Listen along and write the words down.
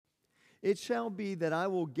It shall be that I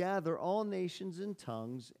will gather all nations and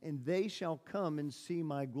tongues, and they shall come and see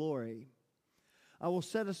my glory. I will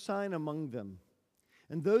set a sign among them,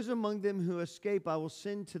 and those among them who escape I will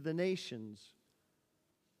send to the nations,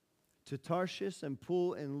 to Tarshish and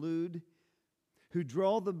Pul and Lud, who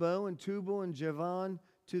draw the bow, and Tubal and Javan,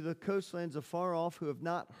 to the coastlands afar off, who have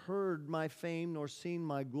not heard my fame nor seen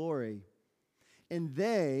my glory. And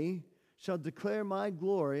they shall declare my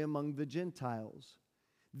glory among the Gentiles.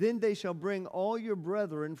 Then they shall bring all your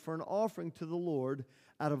brethren for an offering to the Lord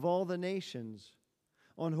out of all the nations,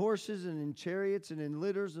 on horses and in chariots and in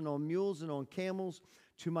litters and on mules and on camels,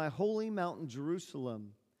 to my holy mountain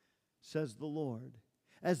Jerusalem, says the Lord.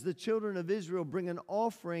 As the children of Israel bring an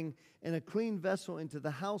offering in a clean vessel into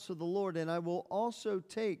the house of the Lord, and I will also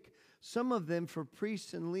take some of them for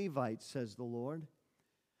priests and Levites, says the Lord.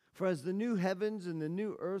 For as the new heavens and the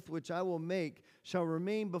new earth which I will make shall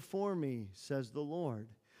remain before me, says the Lord,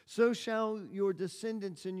 so shall your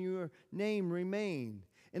descendants in your name remain.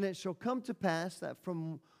 And it shall come to pass that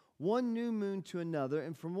from one new moon to another,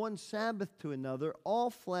 and from one Sabbath to another, all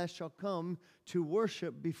flesh shall come to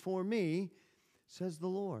worship before me, says the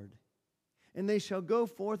Lord. And they shall go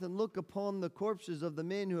forth and look upon the corpses of the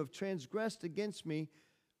men who have transgressed against me,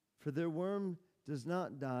 for their worm does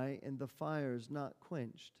not die, and the fire is not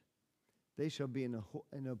quenched. They shall be an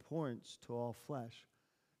abhorrence to all flesh.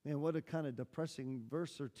 Man, what a kind of depressing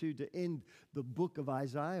verse or two to end the book of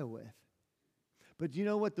Isaiah with. But you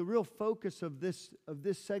know what? The real focus of this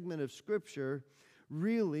segment of Scripture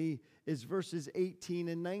really is verses 18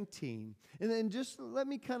 and 19. And then just let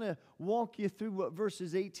me kind of walk you through what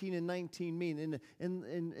verses 18 and 19 mean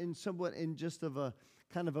in somewhat in just of a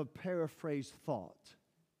kind of a paraphrased thought.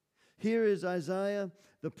 Here is Isaiah,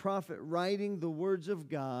 the prophet, writing the words of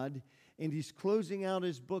God, and he's closing out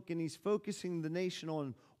his book, and he's focusing the nation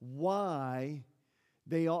on why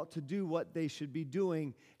they ought to do what they should be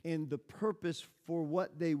doing, and the purpose for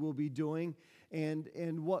what they will be doing, and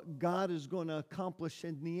what God is going to accomplish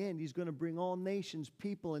in the end. He's going to bring all nations,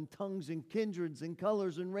 people, and tongues, and kindreds, and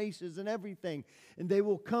colors, and races, and everything. And they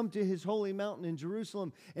will come to His holy mountain in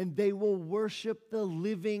Jerusalem, and they will worship the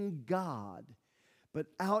living God. But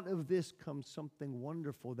out of this comes something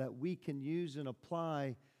wonderful that we can use and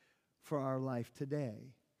apply for our life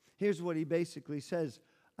today. Here's what he basically says.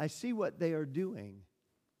 I see what they are doing,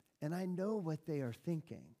 and I know what they are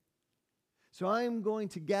thinking. So I am going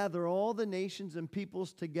to gather all the nations and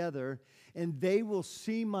peoples together, and they will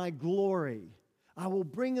see my glory. I will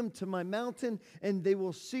bring them to my mountain, and they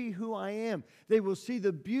will see who I am. They will see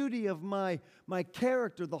the beauty of my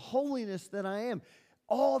character, the holiness that I am.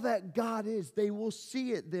 All that God is, they will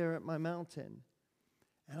see it there at my mountain.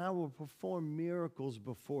 And I will perform miracles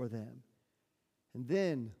before them. And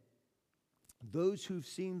then, those who've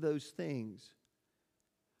seen those things,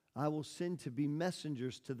 I will send to be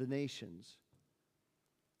messengers to the nations.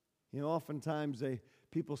 You know, oftentimes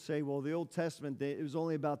people say, well, the Old Testament, it was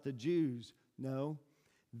only about the Jews. No,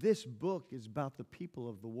 this book is about the people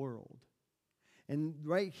of the world. And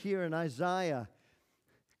right here in Isaiah,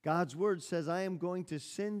 God's word says, I am going to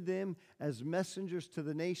send them as messengers to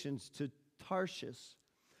the nations, to Tarshish,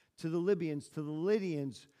 to the Libyans, to the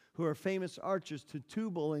Lydians, who are famous archers, to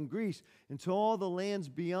Tubal and Greece, and to all the lands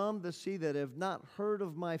beyond the sea that have not heard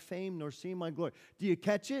of my fame nor seen my glory. Do you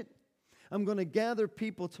catch it? I'm going to gather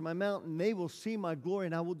people to my mountain. They will see my glory,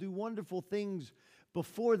 and I will do wonderful things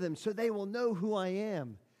before them, so they will know who I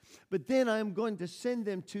am. But then I'm going to send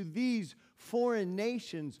them to these foreign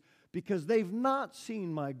nations, because they've not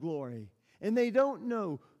seen my glory, and they don't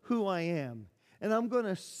know who I am. And I'm going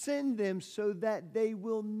to send them so that they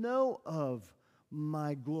will know of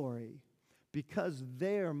my glory, because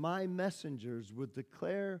they're my messengers will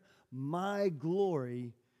declare my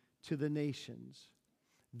glory to the nations.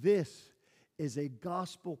 This is a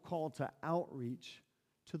gospel call to outreach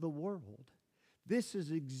to the world. This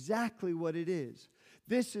is exactly what it is.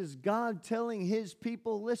 This is God telling His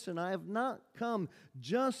people, listen, I have not come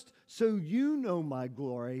just so you know my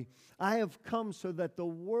glory. I have come so that the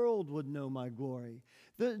world would know my glory.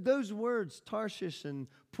 Those words, Tarshish and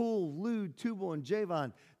Pul, Lud, Tubal, and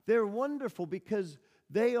Javan, they're wonderful because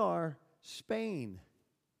they are Spain,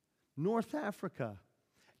 North Africa,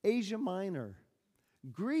 Asia Minor,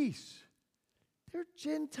 Greece. They're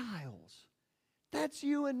Gentiles. That's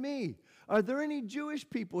you and me. Are there any Jewish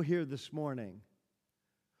people here this morning?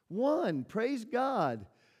 One, praise God.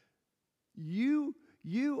 You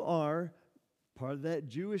are part of that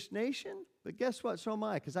Jewish nation, but guess what? So am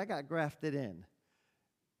I, because I got grafted in.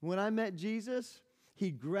 When I met Jesus,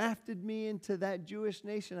 He grafted me into that Jewish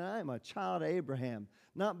nation. I am a child of Abraham,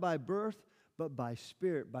 not by birth, but by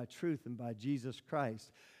spirit, by truth, and by Jesus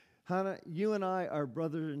Christ. Hannah, you and I are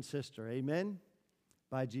brother and sister, amen?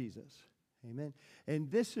 By Jesus, amen? And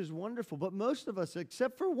this is wonderful, but most of us,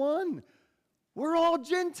 except for one, we're all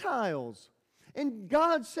Gentiles. And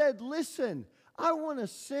God said, listen, I want to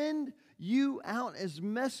send you out as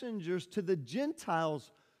messengers to the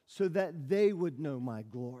Gentiles so that they would know my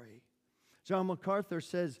glory. John MacArthur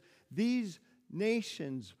says, these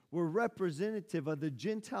nations were representative of the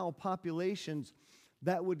Gentile populations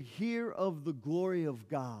that would hear of the glory of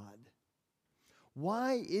God.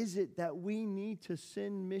 Why is it that we need to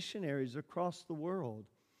send missionaries across the world?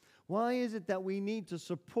 Why is it that we need to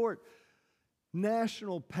support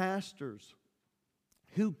national pastors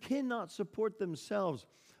who cannot support themselves,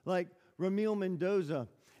 like Ramil Mendoza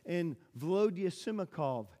and Volodya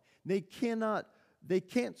Simakov? They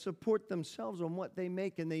can't support themselves on what they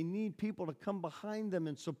make, and they need people to come behind them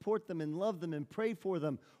and support them and love them and pray for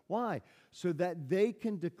them. Why? So that they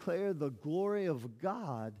can declare the glory of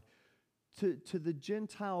God to the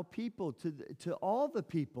Gentile people, to all the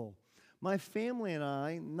people. My family and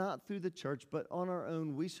I, not through the church, but on our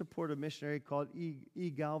own, we support a missionary called E.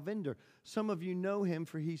 Galvinder. Some of you know him,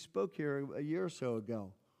 for he spoke here a year or so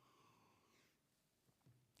ago.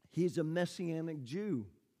 He's a Messianic Jew.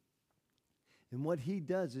 And what he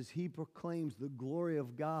does is he proclaims the glory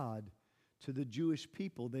of God to the Jewish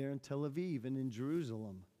people there in Tel Aviv and in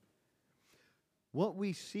Jerusalem. What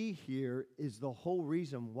we see here is the whole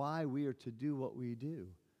reason why we are to do what we do,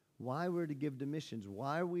 why we're to give to missions,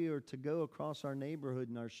 why we are to go across our neighborhood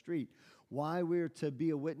and our street, why we're to be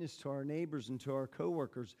a witness to our neighbors and to our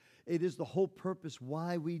coworkers. It is the whole purpose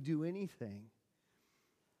why we do anything.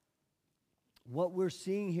 What we're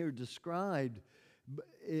seeing here described,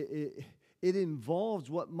 it involves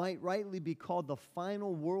what might rightly be called the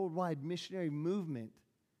final worldwide missionary movement.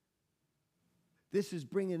 This is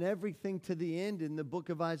bringing everything to the end in the book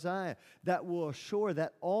of Isaiah that will assure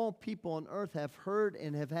that all people on earth have heard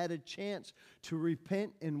and have had a chance to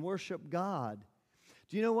repent and worship God.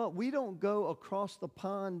 Do you know what? We don't go across the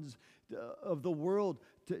ponds of the world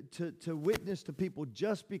to witness to people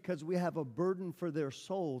just because we have a burden for their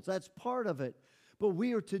souls. That's part of it. But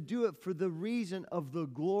we are to do it for the reason of the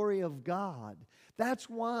glory of God. That's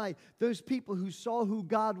why those people who saw who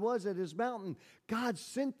God was at His mountain, God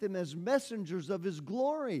sent them as messengers of His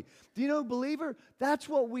glory. Do you know, believer? That's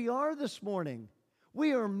what we are this morning.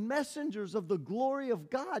 We are messengers of the glory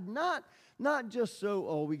of God, not just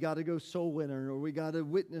so, we got to go soul winner, or we got to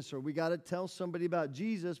witness, or we got to tell somebody about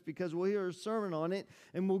Jesus because we'll hear a sermon on it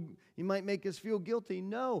and he might make us feel guilty.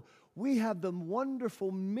 No, we have the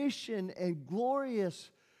wonderful mission and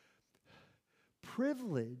glorious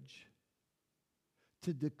privilege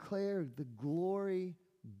to declare the glory,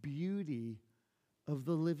 beauty of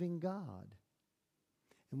the living God.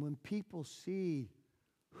 And when people see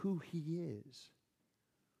who He is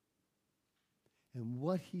and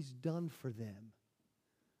what He's done for them,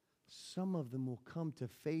 some of them will come to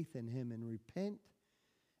faith in Him and repent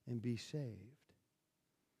and be saved.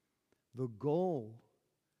 The goal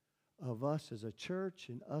of us as a church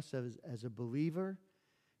and us as a believer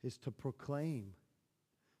is to proclaim,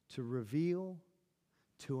 to reveal,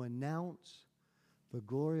 to announce the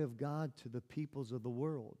glory of God to the peoples of the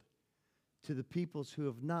world, to the peoples who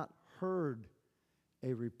have not heard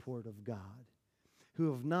a report of God,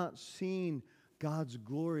 who have not seen God's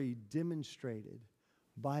glory demonstrated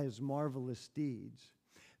by His marvelous deeds.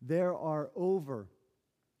 There are over,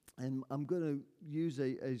 and I'm going to use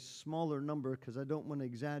a smaller number because I don't want to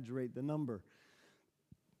exaggerate the number,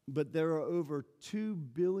 but there are over 2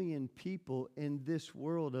 billion people in this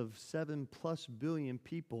world of 7+ billion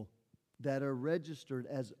people that are registered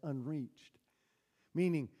as unreached.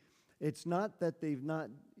 Meaning, it's not that they've not,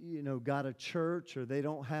 got a church or they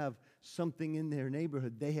don't have something in their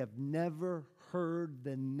neighborhood. They have never heard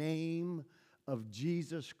the name of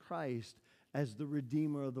Jesus Christ as the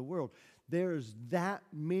Redeemer of the world. There's that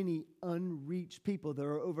many unreached people. There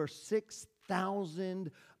are over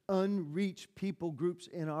 6,000 unreached people groups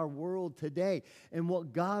in our world today. And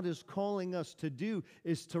what God is calling us to do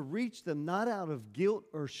is to reach them, not out of guilt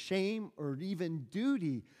or shame or even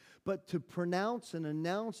duty, but to pronounce and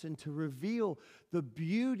announce and to reveal the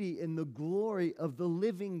beauty and the glory of the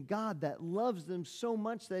living God that loves them so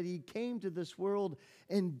much that He came to this world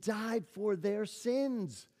and died for their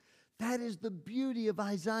sins. That is the beauty of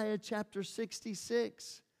Isaiah chapter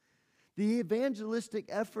 66. The evangelistic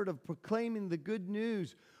effort of proclaiming the good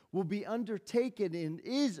news will be undertaken and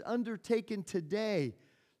is undertaken today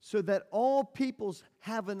so that all peoples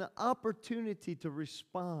have an opportunity to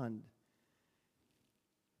respond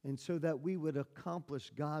and so that we would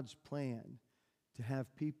accomplish God's plan to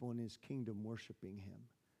have people in His kingdom worshiping Him.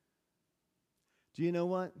 Do you know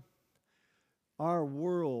what? Our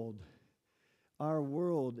world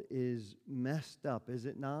is messed up, is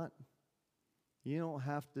it not? You don't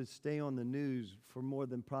have to stay on the news for more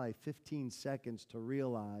than probably 15 seconds to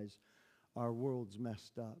realize our world's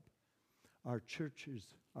messed up. Our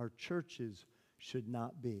churches should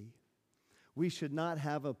not be. We should not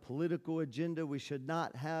have a political agenda. We should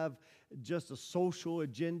not have just a social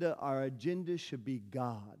agenda. Our agenda should be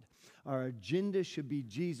God. Our agenda should be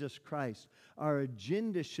Jesus Christ. Our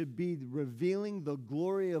agenda should be revealing the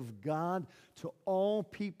glory of God to all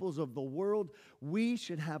peoples of the world. We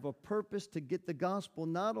should have a purpose to get the gospel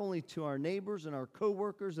not only to our neighbors and our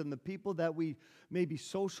coworkers and the people that we maybe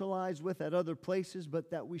socialize with at other places, but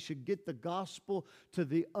that we should get the gospel to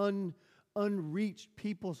the unreached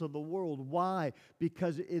peoples of the world. Why?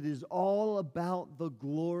 Because it is all about the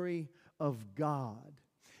glory of God.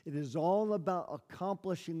 It is all about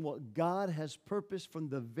accomplishing what God has purposed from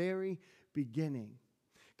the very beginning.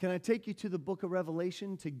 Can I take you to the book of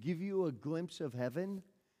Revelation to give you a glimpse of heaven?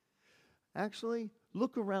 Actually,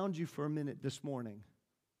 look around you for a minute this morning.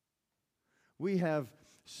 We have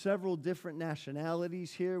several different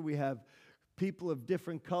nationalities here. We have people of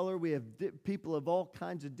different color. We have people of all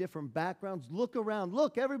kinds of different backgrounds. Look around.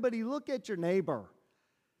 Look, everybody, look at your neighbor.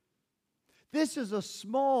 This is a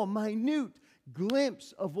small, minute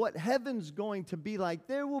glimpse of what heaven's going to be like.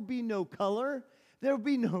 There will be no color. There will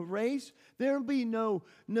be no race. There will be no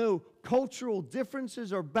cultural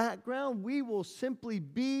differences or background. We will simply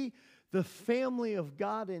be the family of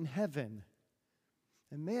God in heaven.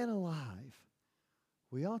 And man alive,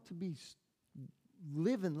 we ought to be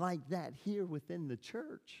living like that here within the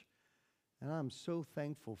church. And I'm so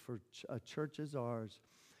thankful for a church as ours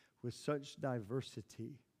with such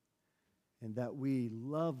diversity, and that we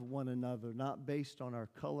love one another, not based on our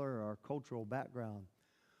color or our cultural background,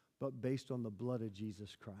 but based on the blood of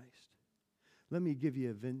Jesus Christ. Let me give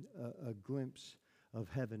you a glimpse of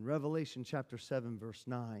heaven. Revelation chapter 7, verse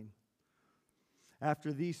 9.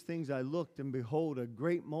 After these things I looked, and behold, a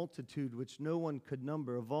great multitude which no one could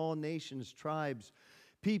number, of all nations, tribes,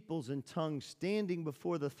 peoples, and tongues, standing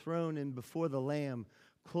before the throne and before the Lamb,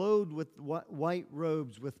 clothed with white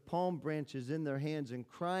robes, with palm branches in their hands, and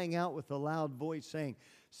crying out with a loud voice, saying,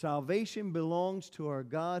 Salvation belongs to our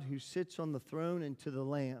God who sits on the throne and to the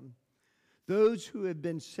Lamb. Those who have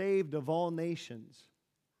been saved of all nations,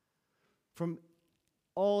 from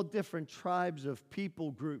all different tribes of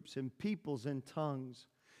people groups and peoples and tongues,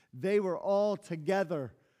 they were all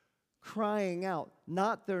together crying out,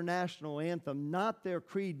 not their national anthem, not their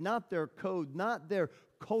creed, not their code, not their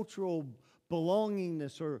cultural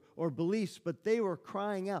belongingness or beliefs, but they were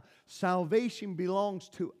crying out, salvation belongs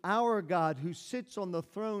to our God who sits on the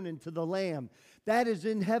throne and to the Lamb. That is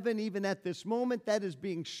in heaven even at this moment. That is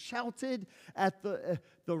being shouted at the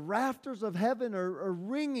rafters of heaven are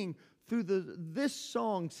ringing through this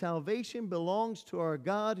song, salvation belongs to our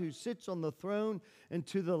God who sits on the throne and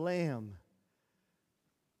to the Lamb.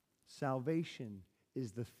 Salvation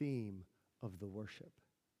is the theme of the worship.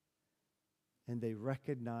 And they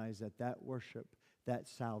recognize that worship, that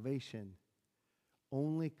salvation,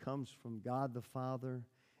 only comes from God the Father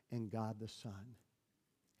and God the Son.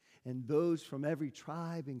 And those from every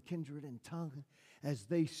tribe and kindred and tongue, as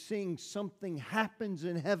they sing, something happens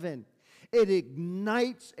in heaven. It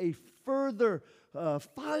ignites a further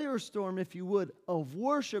firestorm, if you would, of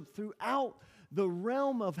worship throughout the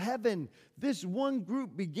realm of heaven. This one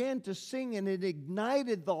group began to sing, and it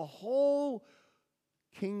ignited the whole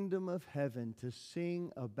kingdom of heaven to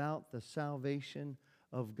sing about the salvation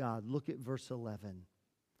of God. Look at verse 11.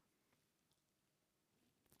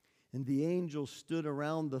 And the angels stood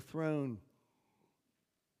around the throne,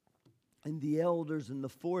 and the elders and the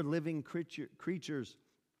four living creatures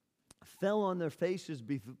fell on their faces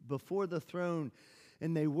before the throne,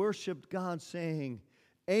 and they worshiped God, saying,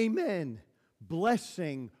 Amen.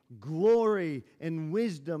 Blessing, glory, and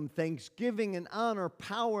wisdom, thanksgiving and honor,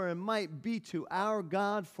 power and might be to our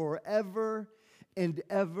God forever and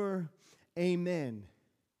ever. Amen.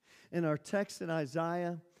 In our text in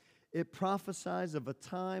Isaiah, it prophesies of a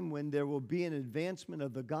time when there will be an advancement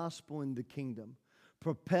of the gospel in the kingdom,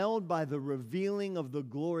 propelled by the revealing of the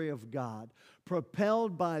glory of God,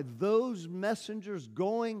 propelled by those messengers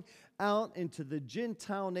going out into the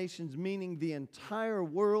Gentile nations, meaning the entire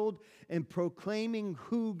world, and proclaiming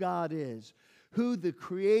who God is, who the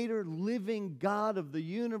creator, living God of the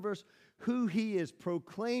universe, who He is,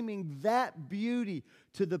 proclaiming that beauty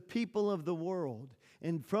to the people of the world.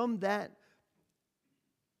 And from that,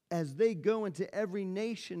 as they go into every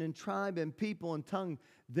nation and tribe and people and tongue,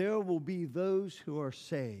 there will be those who are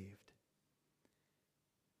saved.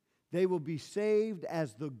 They will be saved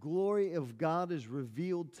as the glory of God is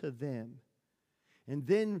revealed to them. And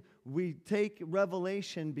then we take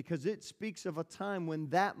Revelation because it speaks of a time when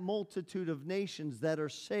that multitude of nations that are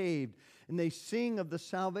saved, and they sing of the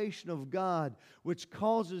salvation of God, which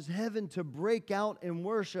causes heaven to break out in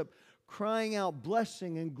worship, crying out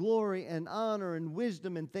blessing and glory and honor and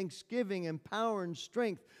wisdom and thanksgiving and power and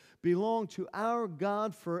strength belong to our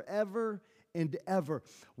God forever and ever.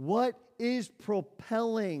 What is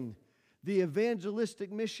propelling the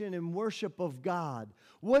evangelistic mission and worship of God?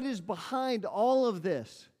 What is behind all of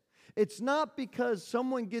this? It's not because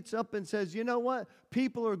someone gets up and says, you know what?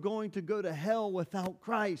 People are going to go to hell without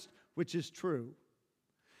Christ, which is true.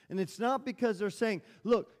 And it's not because they're saying,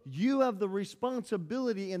 look, you have the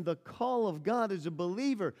responsibility and the call of God as a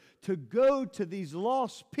believer to go to these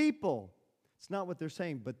lost people. It's not what they're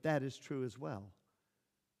saying, but that is true as well.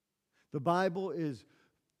 The Bible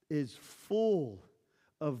is full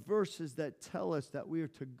of verses that tell us that we are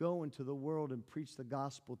to go into the world and preach the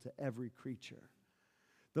gospel to every creature.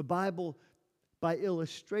 The Bible, by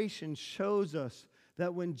illustration, shows us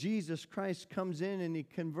that when Jesus Christ comes in and He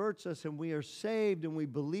converts us and we are saved and we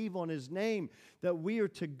believe on His name, that we are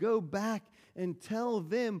to go back and tell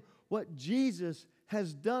them what Jesus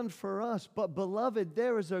has done for us. But beloved,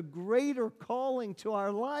 there is a greater calling to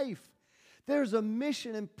our life. There's a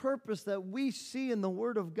mission and purpose that we see in the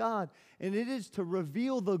Word of God, and it is to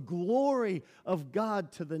reveal the glory of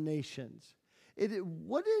God to the nations.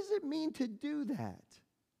 What does it mean to do that?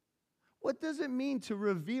 What does it mean to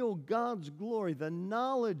reveal God's glory, the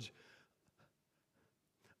knowledge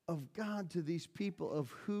of God to these people, of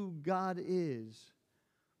who God is?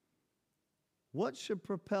 What should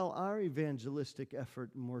propel our evangelistic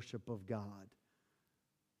effort and worship of God?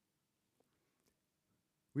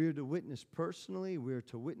 We are to witness personally, we are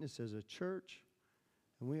to witness as a church,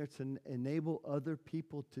 and we are to enable other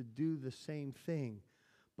people to do the same thing.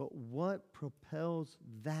 But what propels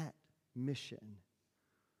that mission?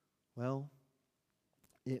 Well,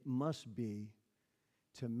 it must be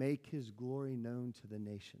to make His glory known to the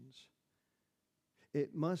nations.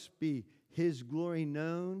 It must be His glory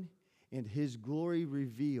known and His glory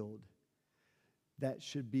revealed. That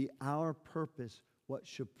should be our purpose, what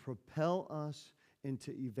should propel us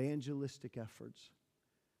into evangelistic efforts.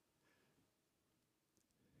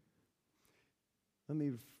 Let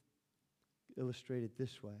me illustrate it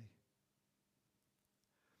this way.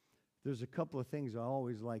 There's a couple of things I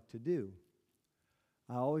always like to do.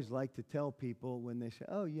 I always like to tell people when they say,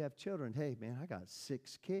 oh, you have children. Hey, man, I got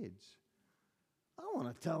 6 kids. I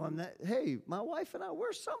want to tell them that, hey, my wife and I,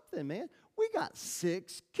 we're something, man. We got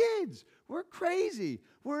 6 kids. We're crazy.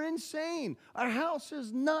 We're insane. Our house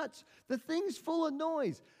is nuts. The thing's full of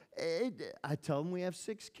noise. I tell them we have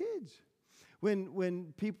 6 kids.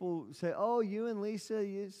 When people say, oh, you and Lisa,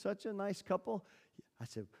 you're such a nice couple, I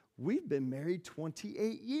said, we've been married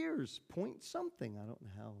 28 years, point something. I don't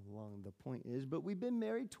know how long the point is, but we've been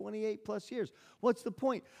married 28 plus years. What's the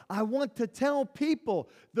point? I want to tell people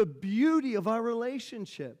the beauty of our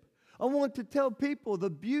relationship. I want to tell people the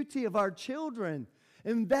beauty of our children.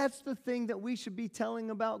 And that's the thing that we should be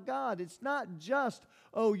telling about God. It's not just,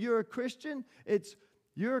 oh, you're a Christian. It's,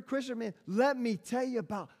 you're a Christian, man. Let me tell you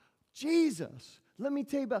about Jesus. Let me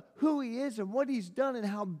tell you about who He is and what He's done and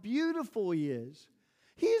how beautiful He is.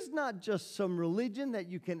 He is not just some religion that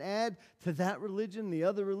you can add to that religion, the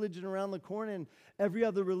other religion around the corner, and every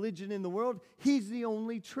other religion in the world. He's the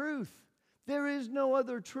only truth. There is no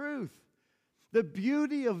other truth. The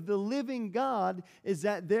beauty of the living God is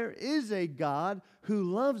that there is a God who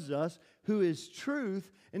loves us, who is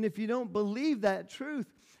truth, and if you don't believe that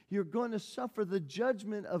truth, you're going to suffer the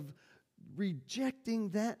judgment of rejecting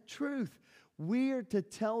that truth. We are to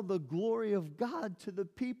tell the glory of God to the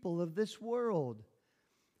people of this world.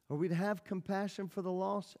 Are we to have compassion for the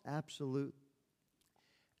lost? Absolutely.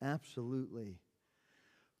 Absolutely.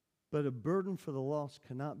 But a burden for the lost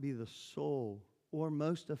cannot be the sole or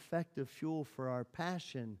most effective fuel for our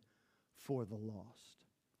passion for the lost.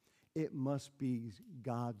 It must be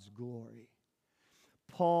God's glory.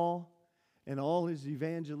 Paul, in all his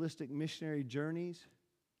evangelistic missionary journeys,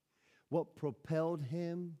 what propelled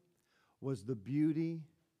him was the beauty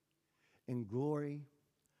and glory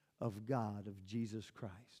of God, of Jesus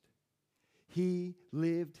Christ. He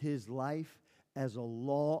lived his life as a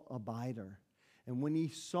law abider. And when he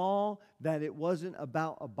saw that it wasn't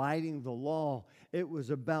about abiding the law, it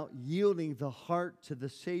was about yielding the heart to the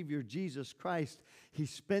Savior Jesus Christ, he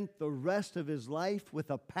spent the rest of his life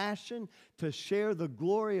with a passion to share the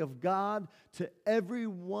glory of God to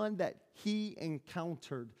everyone that he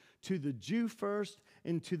encountered, to the Jew first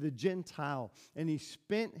and to the Gentile. And he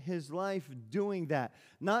spent his life doing that,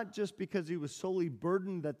 not just because he was solely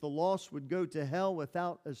burdened that the lost would go to hell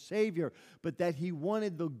without a Savior, but that he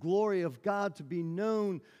wanted the glory of God to be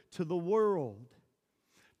known to the world.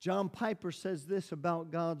 John Piper says this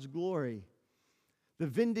about God's glory. The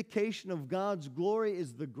vindication of God's glory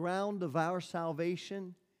is the ground of our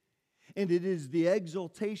salvation, and it is the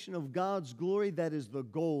exaltation of God's glory that is the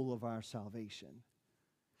goal of our salvation.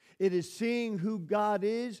 It is seeing who God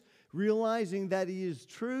is, realizing that He is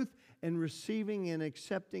truth, and receiving and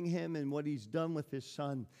accepting Him and what He's done with His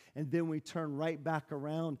Son. And then we turn right back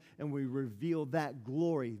around and we reveal that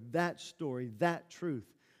glory, that story, that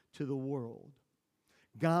truth to the world.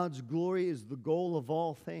 God's glory is the goal of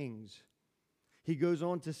all things. He goes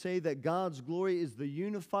on to say that God's glory is the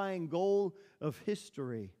unifying goal of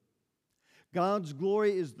history. God's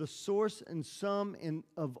glory is the source and sum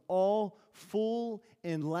of all full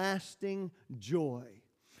and lasting joy.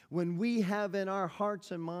 When we have in our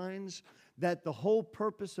hearts and minds that the whole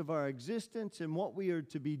purpose of our existence and what we are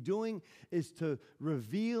to be doing is to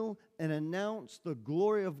reveal and announce the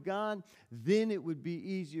glory of God, then it would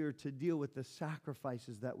be easier to deal with the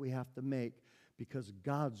sacrifices that we have to make, because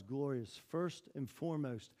God's glory is first and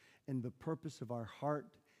foremost in the purpose of our heart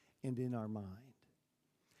and in our mind.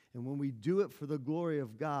 And when we do it for the glory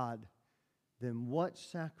of God, then what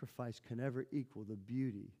sacrifice can ever equal the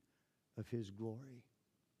beauty of His glory?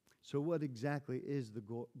 So what exactly is the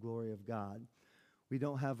glory of God? We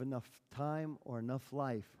don't have enough time or enough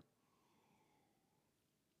life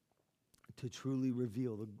to truly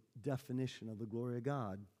reveal the definition of the glory of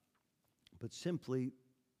God. But simply,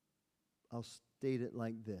 I'll state it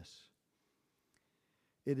like this.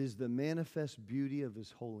 It is the manifest beauty of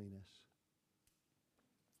His holiness.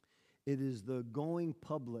 It is the going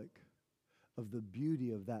public of the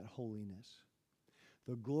beauty of that holiness.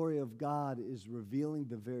 The glory of God is revealing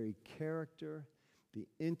the very character, the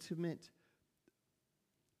intimate,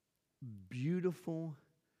 beautiful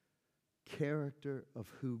character of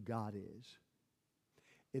who God is.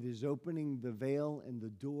 It is opening the veil and the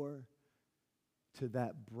door to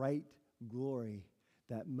that bright glory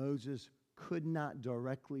that Moses could not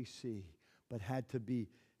directly see, but had to be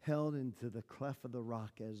held into the cleft of the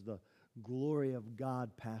rock as the glory of God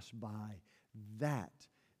passed by. That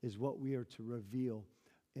is what we are to reveal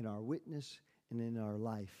in our witness and in our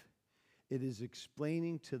life. It is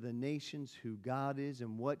explaining to the nations who God is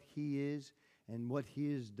and what He is and what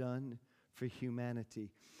He has done for humanity.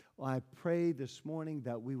 Well, I pray this morning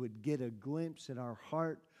that we would get a glimpse in our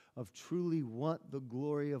heart of truly what the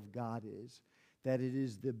glory of God is, that it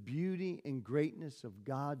is the beauty and greatness of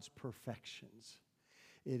God's perfections.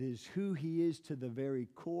 It is who He is to the very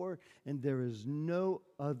core, and there is no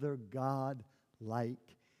other God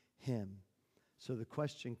like Him. So the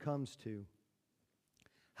question comes to,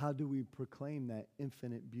 how do we proclaim that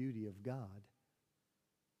infinite beauty of God?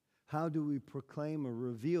 How do we proclaim or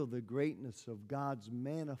reveal the greatness of God's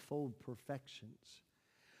manifold perfections?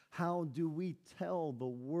 How do we tell the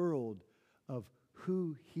world of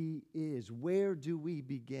who He is? Where do we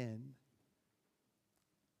begin?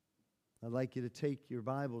 I'd like you to take your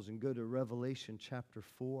Bibles and go to Revelation chapter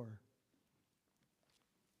 4.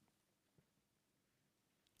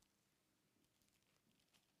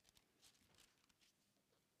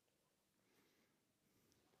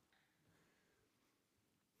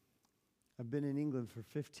 I've been in England for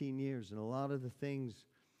 15 years, and a lot of the things,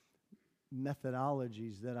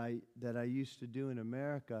 methodologies that I used to do in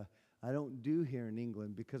America, I don't do here in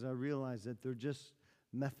England, because I realize that they're just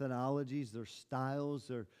methodologies, they're styles,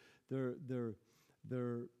 they're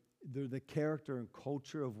the character and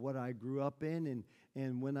culture of what I grew up in,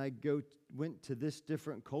 and when I went to this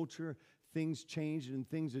different culture, things changed and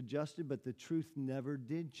things adjusted, but the truth never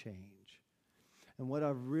did change. And what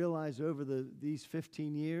I've realized over these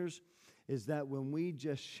 15 years is that when we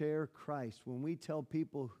just share Christ, when we tell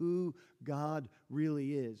people who God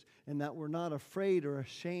really is, and that we're not afraid or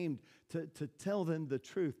ashamed to tell them the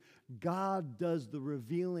truth, God does the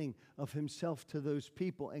revealing of Himself to those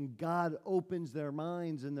people, and God opens their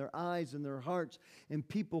minds and their eyes and their hearts, and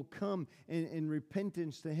people come in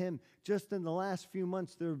repentance to Him. Just in the last few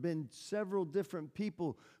months, there have been several different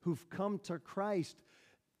people who've come to Christ,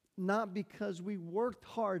 not because we worked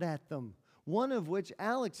hard at them. One of which,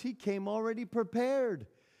 Alex, he came already prepared.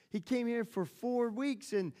 He came here for 4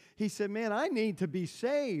 weeks, and he said, man, I need to be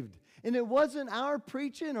saved. And it wasn't our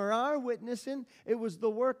preaching or our witnessing. It was the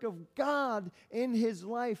work of God in his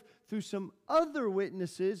life through some other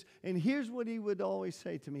witnesses. And here's what he would always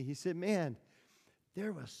say to me. He said, man,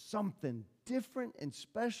 there was something different and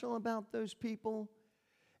special about those people.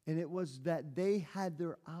 And it was that they had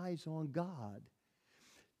their eyes on God.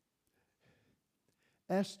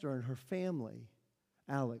 Esther and her family,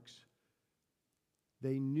 Alex,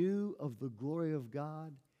 they knew of the glory of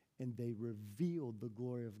God, and they revealed the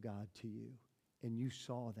glory of God to you. And you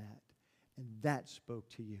saw that. And that spoke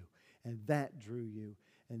to you. And that drew you.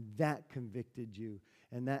 And that convicted you.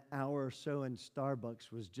 And that hour or so in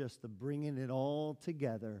Starbucks was just the bringing it all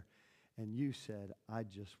together. And you said, I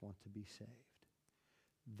just want to be saved.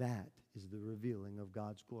 That is the revealing of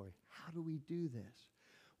God's glory. How do we do this?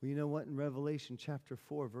 Well, you know what? In Revelation chapter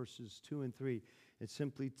 4, verses 2 and 3, it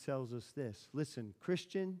simply tells us this. Listen,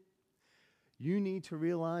 Christian, you need to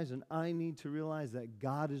realize, and I need to realize, that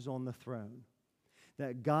God is on the throne.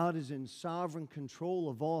 That God is in sovereign control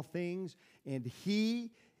of all things, and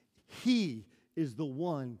He is the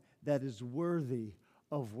one that is worthy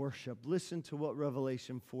of worship. Listen to what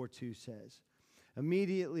Revelation 4:2 says.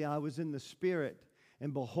 Immediately I was in the Spirit,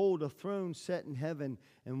 and behold, a throne set in heaven,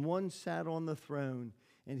 and one sat on the throne.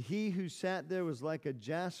 And he who sat there was like a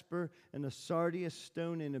jasper and a sardius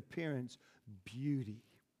stone in appearance, beauty.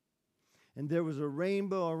 And there was a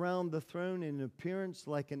rainbow around the throne in appearance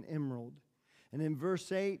like an emerald. And in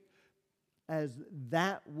verse 8, as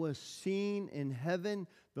that was seen in heaven,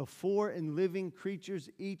 the four and living creatures,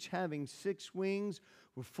 each having 6 wings,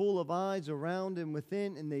 were full of eyes around and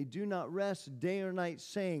within, and they do not rest day or night,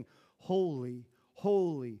 saying, Holy,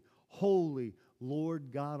 holy, holy,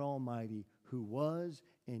 Lord God Almighty, who was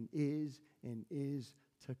and is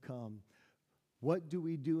to come. What do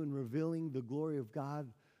we do in revealing the glory of God?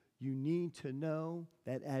 You need to know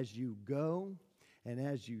that as you go and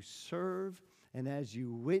as you serve and as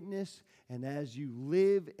you witness and as you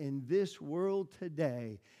live in this world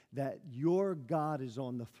today, that your God is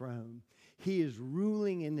on the throne. He is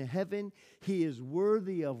ruling in heaven. He is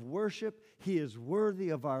worthy of worship. He is worthy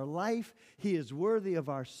of our life. He is worthy of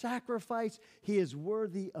our sacrifice. He is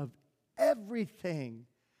worthy of everything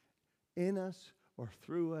in us or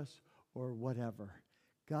through us or whatever.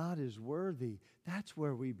 God is worthy. That's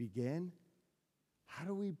where we begin. How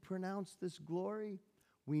do we pronounce this glory?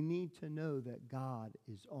 We need to know that God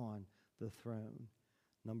is on the throne.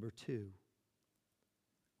 Number 2,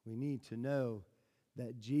 we need to know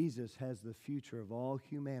that Jesus has the future of all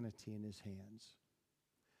humanity in His hands.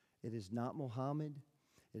 It is not Muhammad.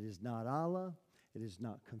 It is not Allah. It is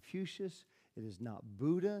not Confucius. It is not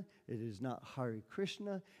Buddha. It is not Hare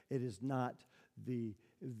Krishna. It is not the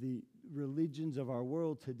religions of our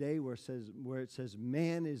world today where it says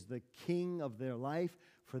man is the king of their life,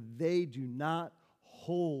 for they do not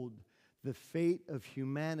hold the fate of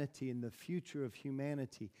humanity and the future of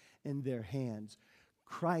humanity in their hands.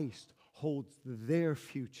 Christ holds their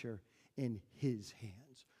future in His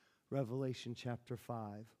hands. Revelation chapter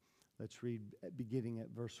 5. Let's read beginning at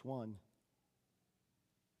verse 1.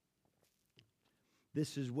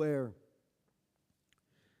 This is where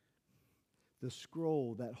the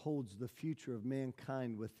scroll that holds the future of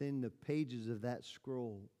mankind, within the pages of that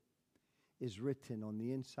scroll, is written on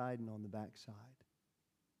the inside and on the backside.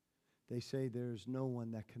 They say there's no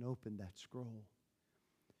one that can open that scroll.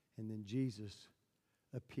 And then Jesus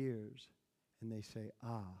appears, and they say,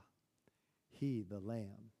 He, the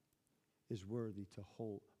Lamb, is worthy to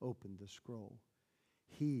open the scroll.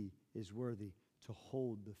 He is worthy to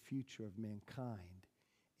hold the future of mankind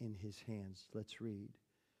in His hands. Let's read.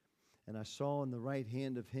 And I saw in the right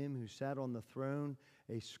hand of Him who sat on the throne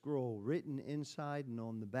a scroll written inside and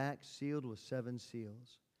on the back, sealed with 7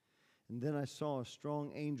 seals. And then I saw a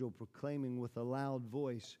strong angel proclaiming with a loud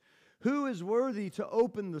voice, Who is worthy to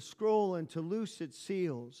open the scroll and to loose its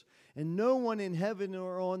seals? And no one in heaven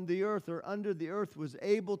or on the earth or under the earth was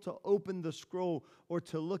able to open the scroll or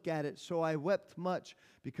to look at it. So I wept much,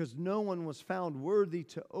 because no one was found worthy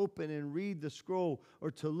to open and read the scroll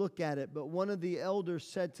or to look at it. But one of the elders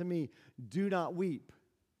said to me, Do not weep.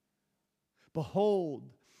 Behold,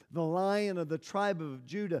 the Lion of the tribe of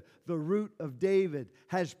Judah, the Root of David,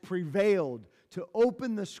 has prevailed to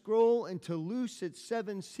open the scroll and to loose its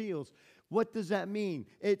 7 seals. What does that mean?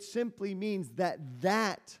 It simply means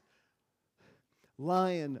that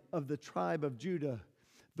Lion of the tribe of Judah,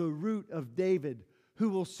 the Root of David, who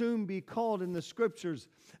will soon be called in the Scriptures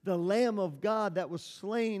the Lamb of God that was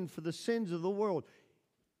slain for the sins of the world,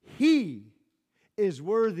 He is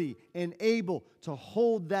worthy and able to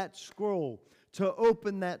hold that scroll, to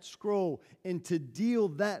open that scroll, and to deal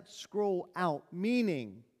that scroll out,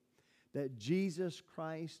 meaning that Jesus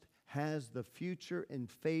Christ has the future and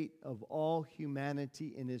fate of all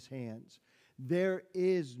humanity in His hands. There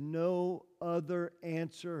is no other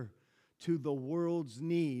answer to the world's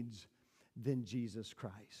needs than Jesus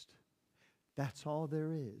Christ. That's all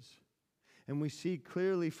there is. And we see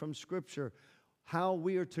clearly from Scripture how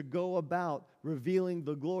we are to go about revealing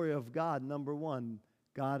the glory of God. Number one,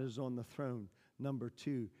 God is on the throne. Number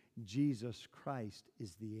two, Jesus Christ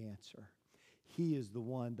is the answer. He is the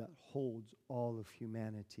one that holds all of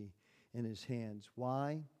humanity in his hands.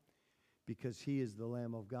 Why? Because he is the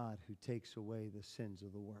Lamb of God who takes away the sins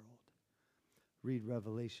of the world. Read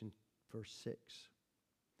Revelation verse 6.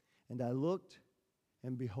 And I looked,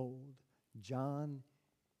 and behold, John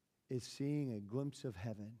is seeing a glimpse of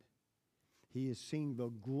heaven. He is seeing the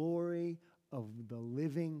glory of the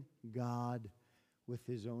living God with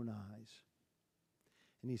his own eyes.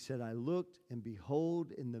 And he said, I looked, and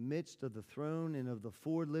behold, in the midst of the throne and of the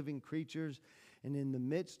four living creatures, and in the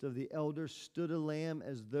midst of the elders stood a lamb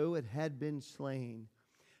as though it had been slain,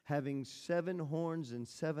 having 7 horns and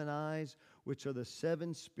 7 eyes, which are the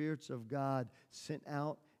 7 spirits of God sent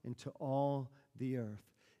out into all the earth.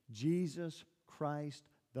 Jesus Christ,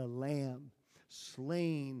 the Lamb,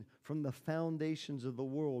 slain from the foundations of the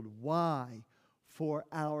world. Why? For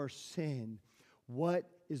our sin. What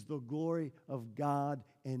is the glory of God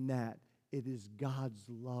in that? It is God's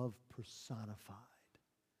love personified.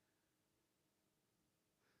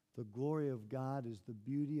 The glory of God is the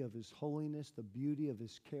beauty of his holiness, the beauty of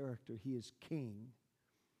his character. He is king.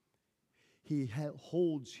 He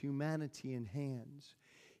holds humanity in hands.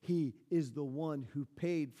 He is the one who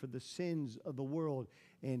paid for the sins of the world,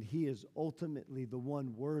 and he is ultimately the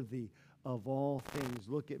one worthy of all things.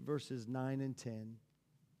 Look at verses 9 and 10.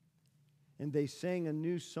 And they sang a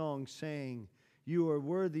new song, saying, you are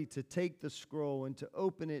worthy to take the scroll and to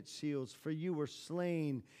open its seals, for you were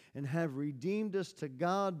slain and have redeemed us to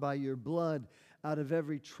God by your blood out of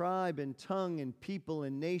every tribe and tongue and people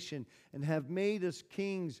and nation, and have made us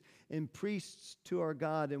kings and priests to our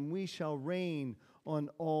God, and we shall reign on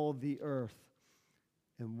all the earth.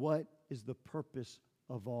 And what is the purpose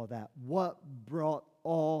of all that? What brought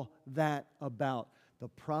all that about? The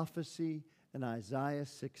prophecy in Isaiah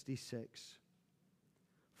 66.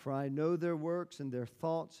 For I know their works and their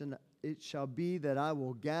thoughts, and it shall be that I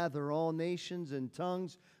will gather all nations and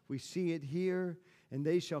tongues. We see it here. And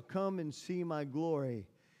they shall come and see my glory.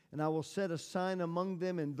 And I will set a sign among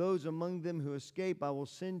them, and those among them who escape I will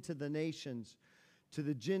send to the nations, to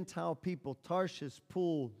the Gentile people, Tarshish,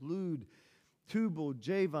 Pul, Lud, Tubal,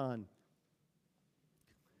 Javan.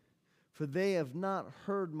 For they have not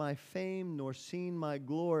heard my fame, nor seen my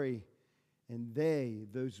glory. And they,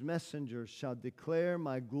 those messengers, shall declare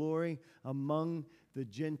my glory among the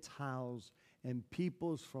Gentiles, and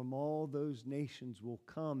peoples from all those nations will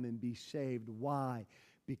come and be saved. Why?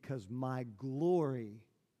 Because my glory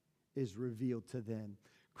is revealed to them.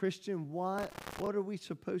 Christian, what are we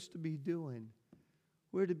supposed to be doing?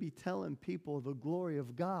 We're to be telling people the glory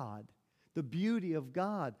of God, the beauty of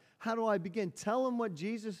God. How do I begin? Tell them what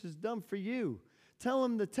Jesus has done for you. Tell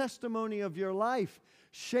them the testimony of your life.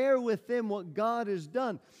 Share with them what God has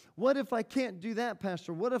done. What if I can't do that,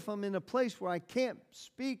 Pastor? What if I'm in a place where I can't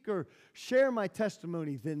speak or share my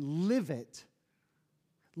testimony? Then live it.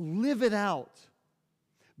 Live it out.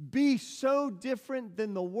 Be so different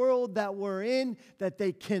than the world that we're in that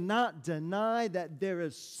they cannot deny that there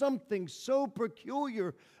is something so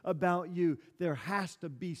peculiar about you. There has to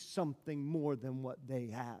be something more than what they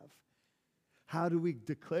have. How do we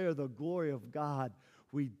declare the glory of God?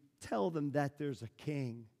 We tell them that there's a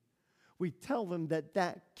king. We tell them that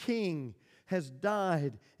that king has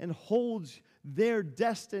died and holds their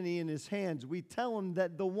destiny in his hands. We tell them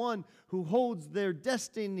that the one who holds their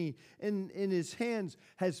destiny in his hands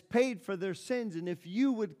has paid for their sins. And if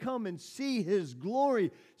you would come and see his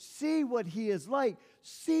glory, see what he is like,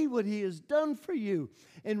 see what he has done for you,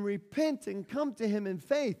 and repent and come to him in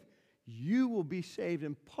faith, you will be saved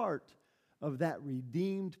and part of that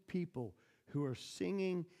redeemed people who are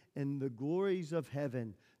singing in the glories of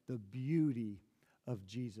heaven the beauty of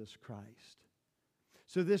Jesus Christ.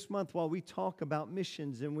 So this month, while we talk about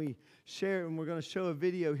missions and we share, and we're going to show a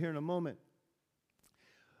video here in a moment,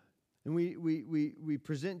 and we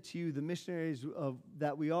present to you the missionaries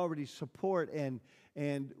that we already support, and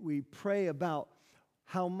we pray about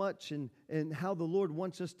how much and how the Lord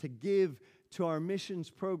wants us to give to our missions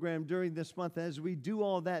program during this month. As we do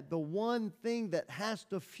all that, the one thing that has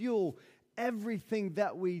to fuel everything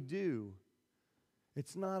that we do,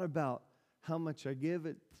 it's not about how much I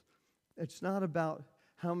give. It's not about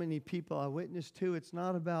how many people I witness to. It's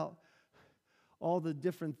not about all the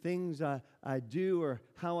different things I do, or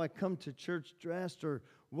how I come to church dressed, or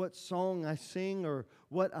what song I sing, or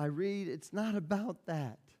what I read. It's not about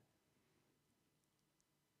that.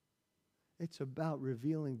 It's about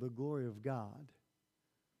revealing the glory of God.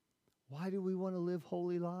 Why do we want to live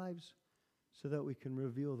holy lives? so that we can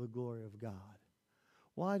reveal the glory of God?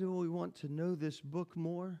 Why do we want to know this book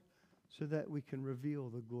more? So that we can reveal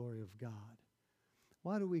the glory of God.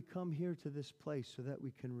 Why do we come here to this place? So that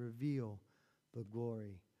we can reveal the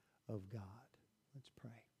glory of God. Let's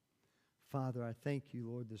pray. Father, I thank you,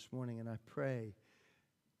 Lord, this morning, and I pray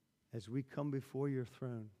as we come before your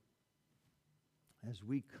throne, as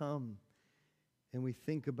we come and we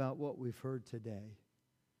think about what we've heard today,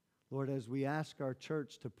 Lord, as we ask our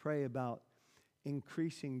church to pray about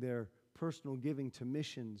increasing their personal giving to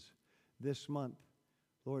missions this month,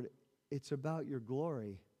 Lord, it's about your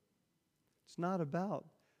glory. It's not about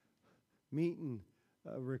meeting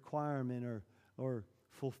a requirement or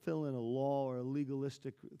fulfilling a law or a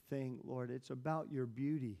legalistic thing, Lord. It's about your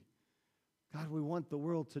beauty. God, we want the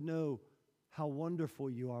world to know how wonderful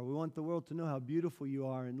you are. We want the world to know how beautiful you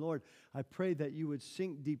are. And Lord, I pray that you would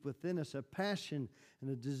sink deep within us a passion and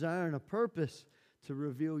a desire and a purpose to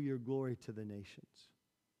reveal your glory to the nations.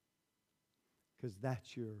 Because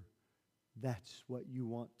that's what you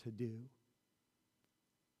want to do.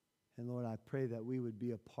 And Lord, I pray that we would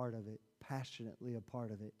be a part of it, passionately a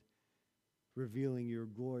part of it, revealing your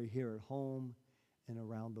glory here at home and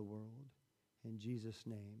around the world. In Jesus'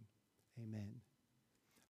 name.